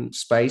recruitment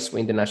space for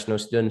international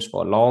students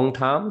for a long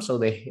time. So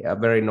they are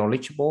very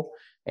knowledgeable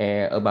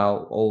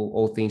about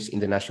all things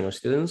international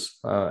students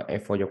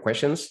and for your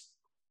questions.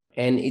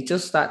 And it's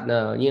just that,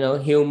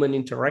 human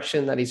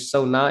interaction that is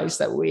so nice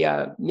that we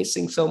are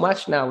missing so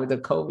much now with the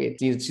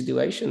COVID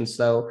situation.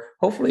 So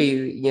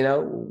hopefully,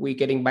 we're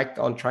getting back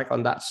on track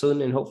on that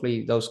soon. And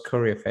hopefully those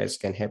career fairs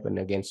can happen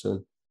again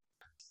soon.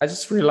 I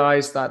just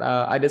realized that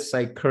I did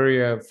say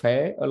career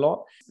fair a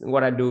lot.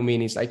 What I do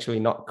mean is actually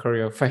not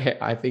career fair.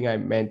 I think I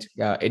meant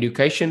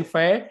education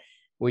fair,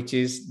 which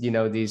is,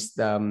 these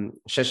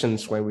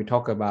sessions where we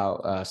talk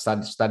about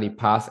study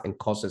path and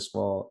courses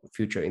for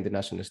future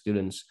international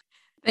students.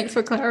 Thanks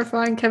for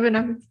clarifying,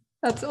 Kevin.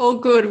 That's all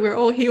good. We're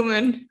all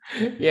human.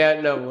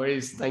 Yeah, no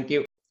worries. Thank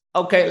you.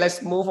 Okay,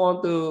 let's move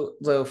on to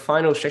the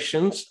final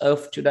sections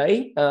of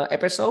today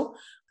episode.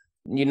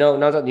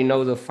 Now that you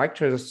know the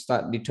factors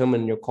that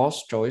determine your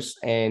course choice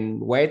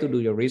and where to do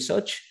your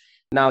research,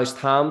 now it's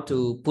time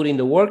to put in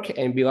the work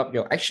and build up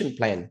your action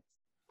plan.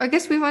 I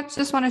guess we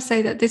just want to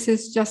say that this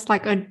is just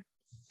like a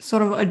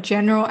sort of a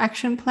general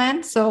action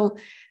plan. So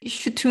you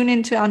should tune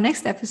into our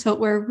next episode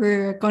where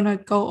we're going to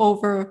go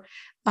over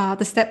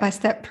the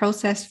step-by-step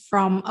process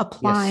from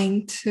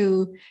applying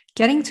to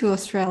getting to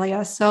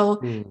Australia.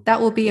 So that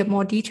will be a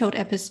more detailed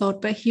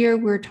episode. But here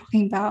we're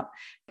talking about,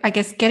 I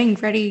guess, getting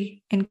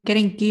ready and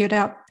getting geared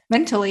up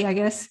mentally, I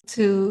guess,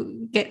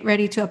 to get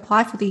ready to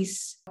apply for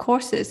these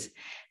courses.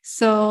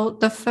 So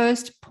the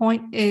first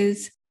point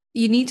is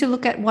you need to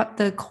look at what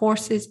the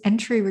course's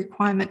entry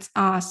requirements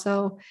are.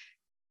 So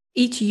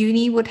each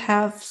uni would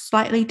have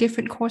slightly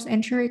different course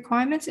entry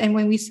requirements. And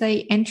when we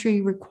say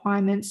entry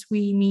requirements,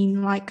 we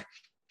mean like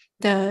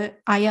the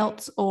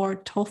IELTS or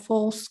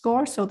TOEFL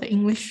score, so the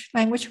English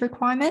language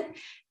requirement,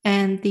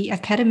 and the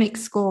academic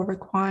score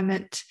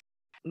requirement.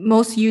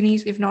 Most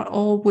unis, if not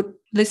all, would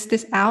list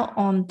this out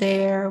on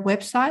their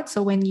website.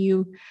 So when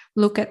you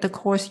look at the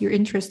course you're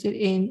interested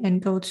in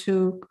and go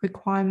to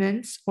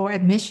requirements or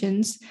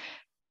admissions,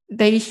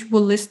 they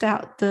will list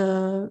out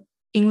the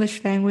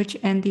English language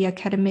and the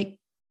academic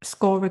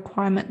score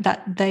requirement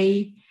that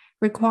they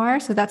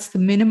require. So that's the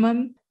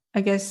minimum,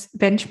 I guess,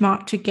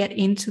 benchmark to get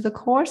into the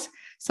course.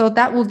 So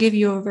that will give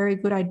you a very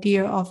good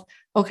idea of,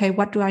 okay,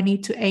 what do I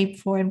need to aim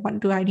for and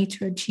what do I need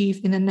to achieve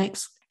in the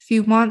next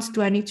few months?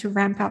 Do I need to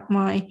ramp up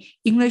my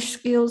English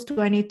skills? Do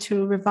I need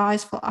to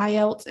revise for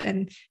IELTS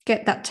and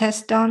get that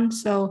test done?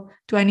 So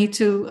do I need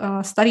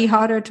to study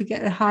harder to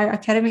get a higher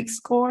academic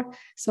score?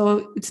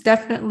 So it's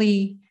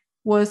definitely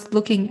worth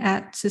looking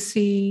at to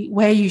see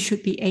where you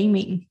should be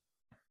aiming.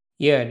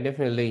 Yeah,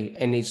 definitely.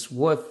 And it's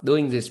worth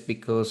doing this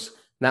because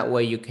that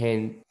way you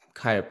can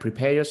kind of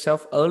prepare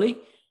yourself early.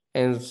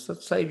 And so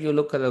say if you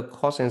look at a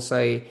course and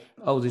say,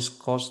 oh, this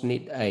course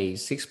need a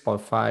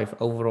 6.5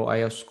 overall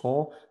IELTS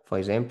score, for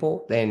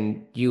example,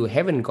 then you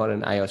haven't got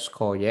an IELTS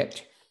score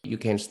yet. You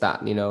can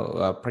start,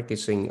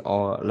 practicing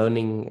or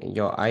learning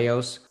your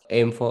IELTS,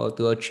 aim for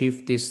to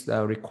achieve this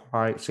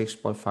required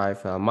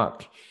 6.5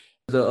 mark.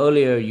 The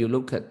earlier you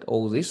look at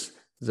all this,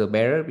 the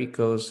better,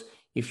 because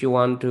if you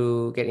want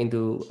to get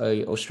into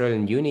a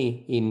Australian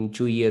uni in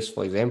 2 years,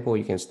 for example,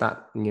 you can start,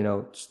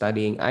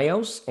 studying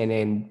IELTS, and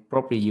then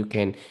probably you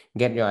can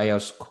get your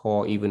IELTS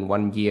score even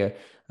 1 year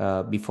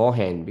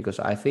beforehand. Because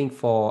I think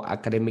for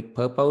academic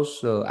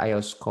purpose, the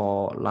IELTS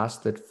score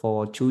lasted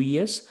for 2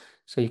 years,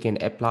 so you can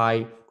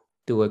apply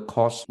to a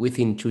course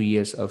within 2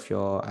 years of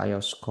your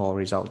IELTS score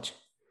result.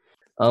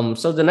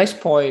 So the next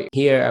point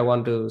here I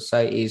want to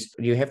say is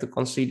you have to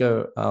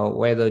consider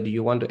whether do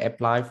you want to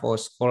apply for a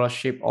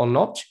scholarship or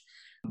not.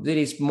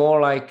 This is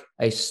more like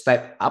a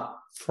step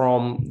up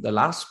from the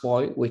last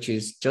point, which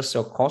is just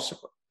your course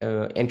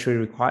entry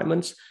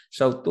requirements.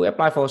 So to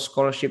apply for a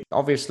scholarship,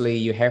 obviously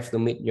you have to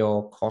meet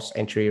your course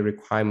entry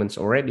requirements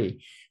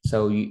already.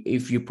 So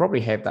if you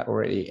probably have that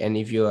already, and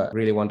if you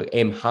really want to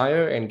aim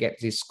higher and get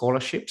these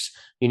scholarships,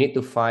 you need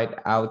to find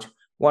out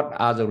what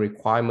are the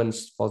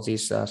requirements for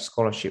these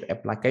scholarship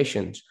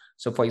applications.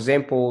 So for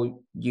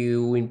example,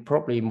 you will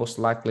probably most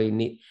likely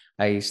need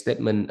a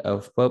statement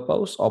of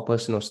purpose or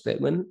personal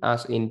statement,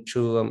 as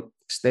into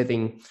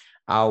stating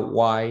out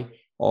why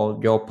or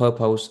your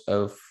purpose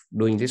of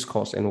doing this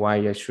course and why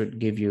I should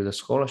give you the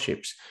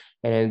scholarships.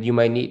 And you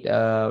might need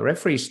a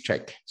reference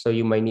check. So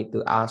you might need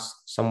to ask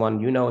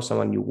someone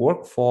someone you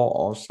work for,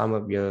 or some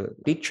of your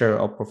teacher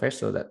or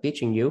professor that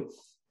teaching you,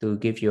 to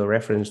give you a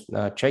reference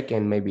check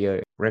and maybe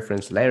a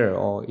reference letter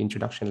or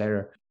introduction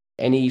letter.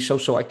 Any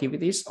social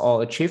activities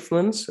or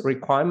achievements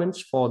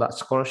requirements for that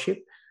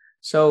scholarship.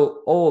 So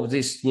all of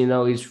this,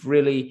 is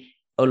really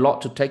a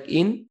lot to take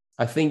in.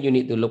 I think you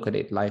need to look at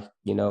it like,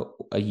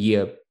 a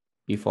year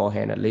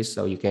beforehand at least,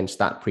 so you can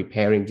start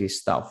preparing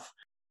this stuff.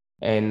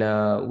 And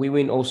we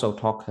will also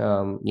talk,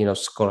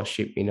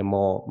 scholarship in a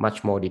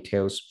much more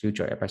details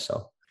future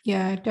episode.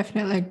 Yeah, I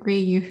definitely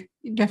agree.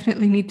 You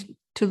definitely need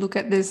to look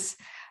at this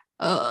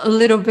a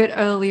little bit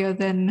earlier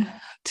than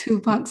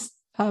 2 months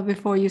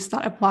before you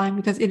start applying,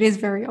 because it is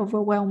very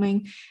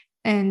overwhelming.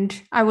 And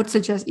I would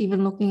suggest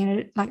even looking at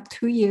it like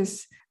 2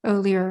 years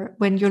earlier.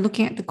 When you're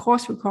looking at the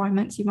course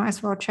requirements, you might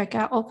as well check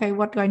out, okay,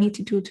 what do I need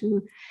to do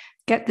to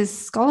get this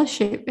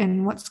scholarship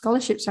and what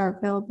scholarships are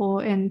available,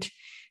 and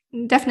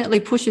definitely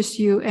pushes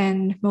you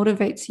and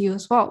motivates you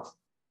as well.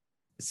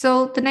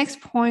 So the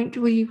next point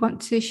we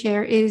want to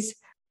share is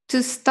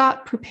to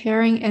start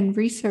preparing and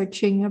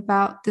researching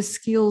about the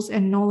skills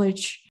and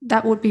knowledge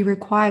that would be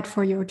required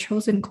for your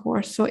chosen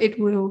course. So it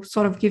will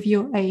sort of give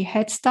you a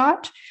head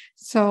start.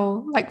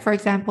 So, like, for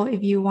example,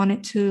 if you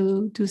wanted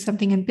to do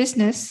something in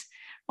business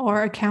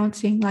or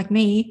accounting like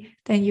me,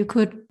 then you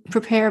could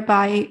prepare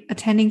by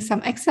attending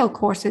some Excel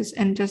courses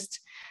and just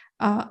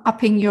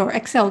upping your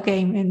Excel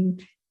game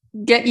and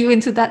get you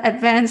into that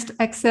advanced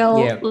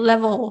Excel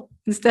level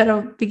instead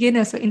of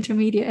beginners or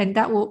intermediate. And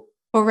that will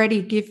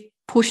already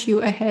push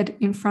you ahead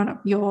in front of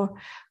your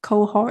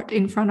cohort,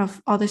 in front of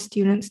other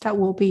students that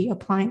will be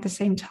applying at the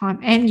same time.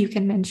 And you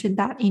can mention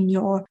that in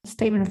your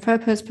statement of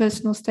purpose,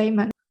 personal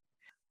statement.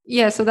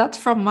 Yeah, so that's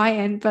from my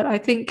end. But I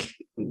think,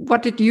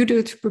 what did you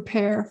do to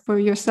prepare for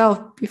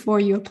yourself before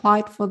you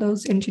applied for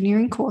those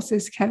engineering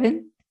courses,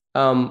 Kevin?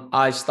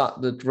 I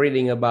started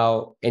reading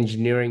about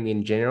engineering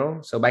in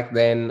general. So back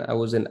then I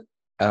wasn't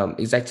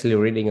exactly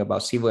reading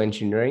about civil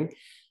engineering,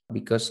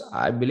 because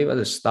I believe at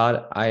the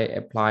start I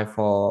applied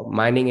for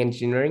mining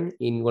engineering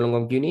in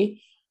Wollongong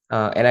Uni,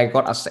 and I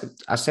got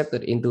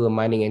accepted into a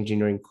mining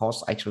engineering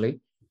course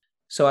actually.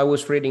 So I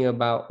was reading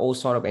about all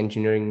sort of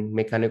engineering,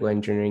 mechanical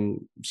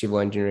engineering, civil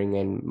engineering,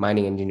 and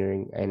mining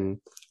engineering,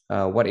 and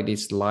what it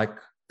is like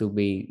to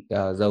be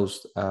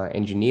those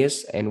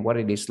engineers and what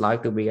it is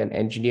like to be an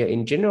engineer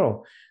in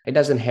general. It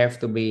doesn't have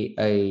to be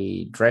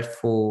a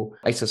dreadful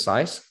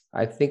exercise.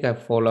 I think I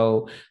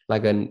follow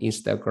like an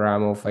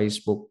Instagram or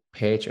Facebook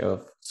page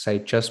of say,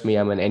 "Trust me,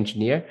 I'm an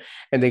engineer."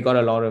 And they got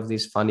a lot of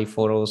these funny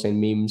photos and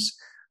memes.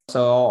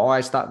 So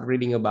I start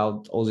reading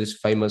about all these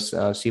famous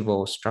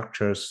civil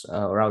structures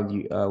around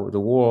the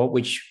world,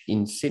 which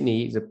in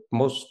Sydney, the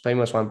most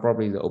famous one,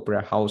 probably the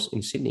Opera House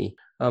in Sydney.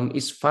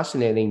 It's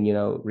fascinating,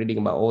 reading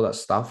about all that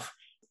stuff.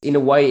 In a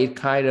way, it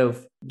kind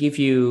of give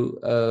you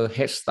a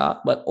head start,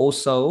 but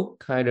also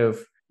kind of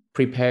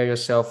prepare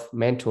yourself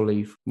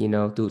mentally,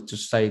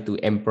 to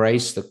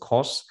embrace the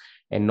course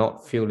and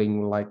not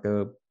feeling like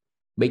a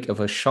big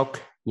of a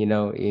shock,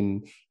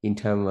 in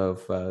terms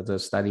of the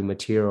study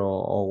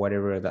material or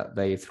whatever that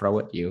they throw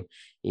at you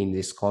in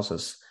these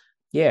courses.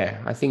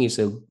 Yeah, I think it's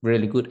a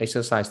really good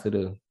exercise to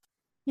do.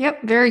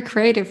 Yep, very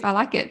creative. I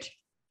like it.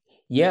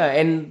 Yeah,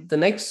 and the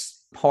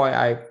next point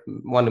I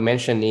want to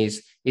mention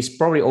is it's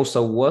probably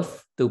also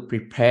worth to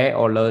prepare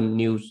or learn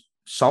new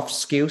soft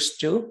skills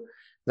too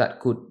that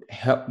could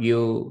help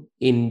you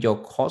in your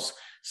course.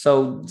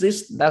 So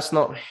this does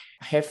not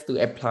have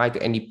to apply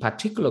to any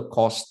particular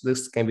course.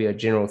 This can be a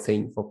general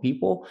thing for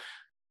people.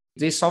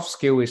 This soft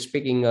skill we're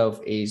speaking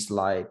of is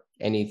like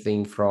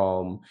anything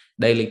from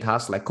daily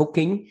tasks like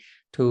cooking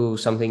to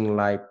something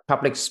like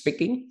public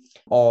speaking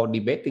or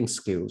debating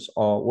skills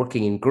or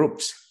working in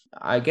groups.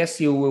 I guess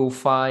you will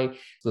find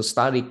the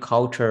study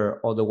culture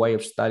or the way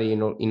of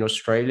studying in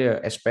Australia,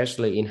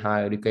 especially in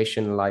higher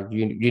education like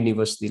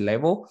university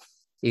level,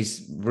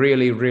 is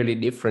really, really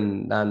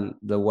different than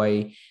the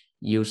way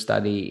you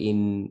study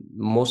in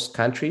most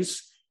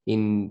countries.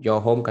 In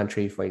your home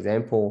country, for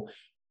example,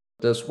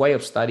 this way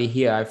of study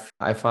here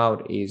I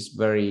found is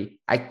very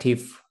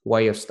active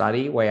way of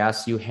study,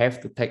 whereas you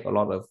have to take a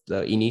lot of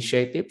the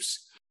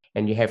initiatives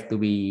and you have to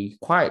be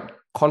quite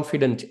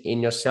confident in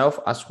yourself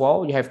as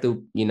well. You have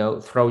to,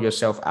 throw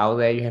yourself out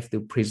there. You have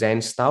to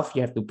present stuff.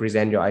 You have to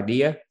present your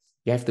idea.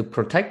 You have to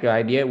protect your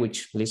idea,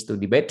 which leads to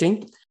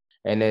debating.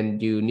 And then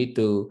you need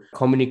to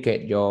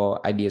communicate your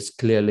ideas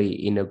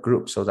clearly in a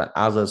group so that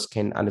others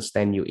can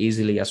understand you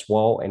easily as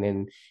well. And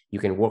then you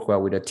can work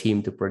well with a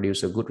team to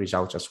produce a good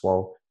result as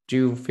well. Do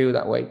you feel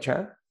that way,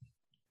 Chad?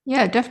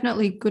 Yeah,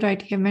 definitely good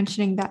idea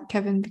mentioning that,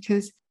 Kevin,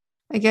 because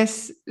I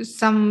guess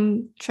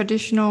some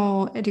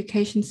traditional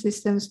education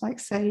systems,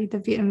 like say the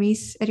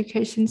Vietnamese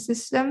education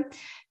system,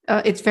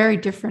 it's very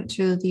different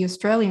to the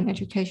Australian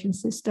education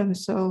system.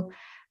 So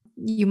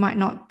you might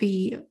not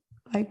be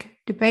like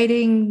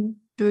debating,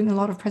 doing a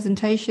lot of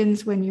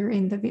presentations when you're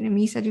in the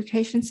Vietnamese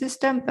education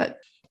system, but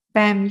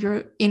bam,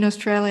 you're in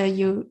Australia,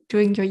 you're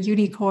doing your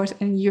uni course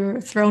and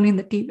you're thrown in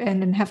the deep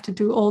end and have to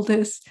do all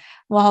this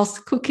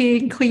whilst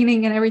cooking,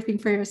 cleaning and everything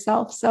for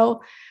yourself.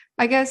 So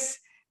I guess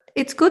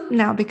it's good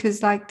now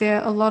because like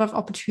there are a lot of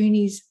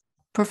opportunities,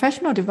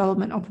 professional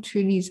development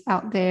opportunities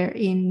out there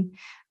in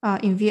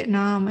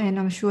Vietnam, and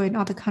I'm sure in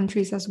other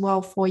countries as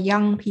well, for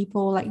young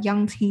people, like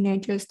young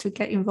teenagers to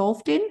get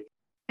involved in.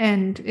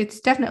 And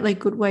it's definitely a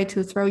good way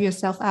to throw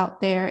yourself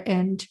out there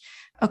and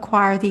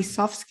acquire these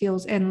soft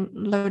skills and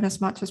learn as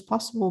much as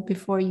possible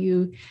before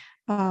you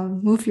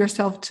move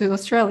yourself to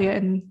Australia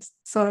and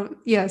sort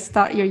of,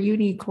 start your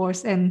uni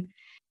course and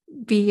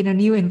be in a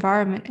new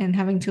environment and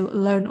having to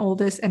learn all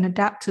this and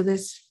adapt to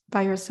this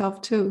by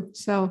yourself too.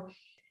 So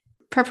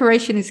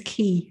preparation is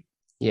key.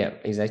 Yeah,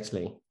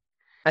 exactly.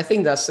 I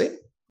think that's it.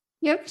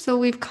 Yep. So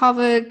we've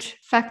covered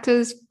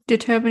factors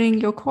determining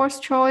your course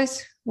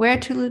choice, where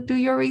to do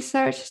your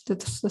research,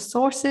 the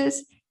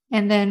sources,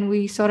 and then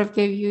we sort of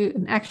gave you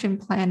an action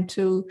plan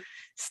to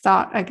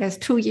start, I guess,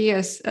 2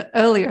 years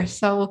earlier.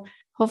 So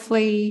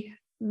hopefully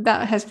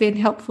that has been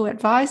helpful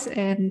advice.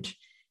 And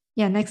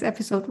next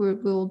episode we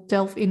will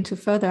delve into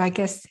further, I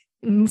guess,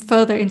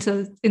 further in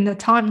the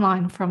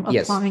timeline from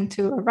applying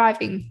to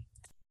arriving.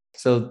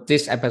 So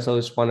this episode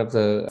is one of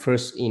the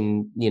first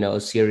in, a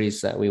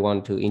series that we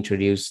want to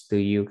introduce to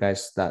you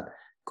guys that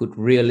could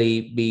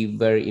really be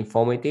very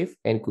informative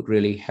and could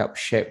really help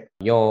shape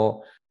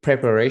your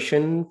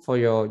preparation for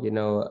your,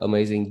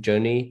 amazing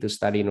journey to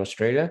study in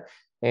Australia.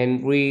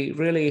 And we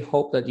really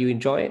hope that you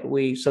enjoy it.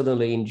 We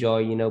certainly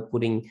enjoy,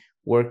 putting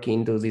work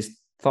into this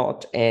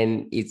thought,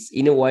 and it's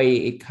in a way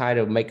it kind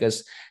of make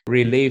us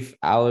relive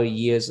our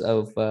years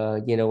of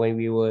when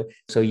we were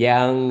so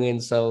young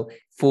and so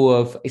full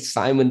of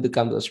excitement to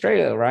come to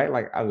Australia, right?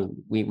 Like, I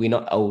mean, we're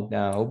not old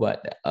now,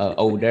 but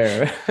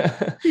older.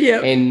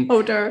 Yeah, and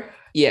older.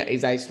 Yeah,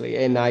 exactly.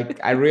 And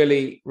I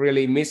really,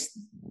 really miss,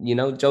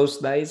 those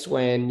days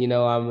when,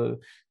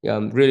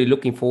 I'm really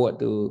looking forward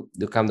to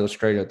come to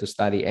Australia to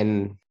study.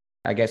 And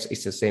I guess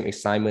it's the same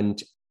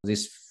excitement,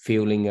 this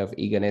feeling of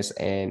eagerness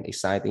and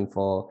exciting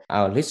for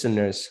our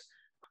listeners.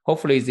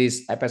 Hopefully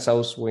these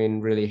episodes will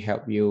really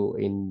help you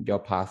in your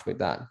path with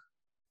that.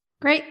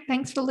 Great.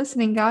 Thanks for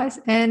listening, guys.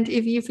 And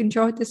if you've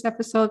enjoyed this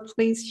episode,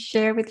 please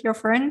share with your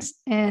friends.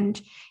 And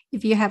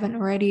if you haven't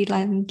already,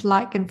 then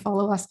like and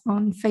follow us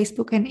on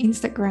Facebook and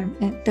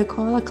Instagram at the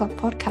Koala Club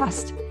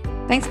Podcast.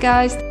 Thanks,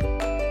 guys.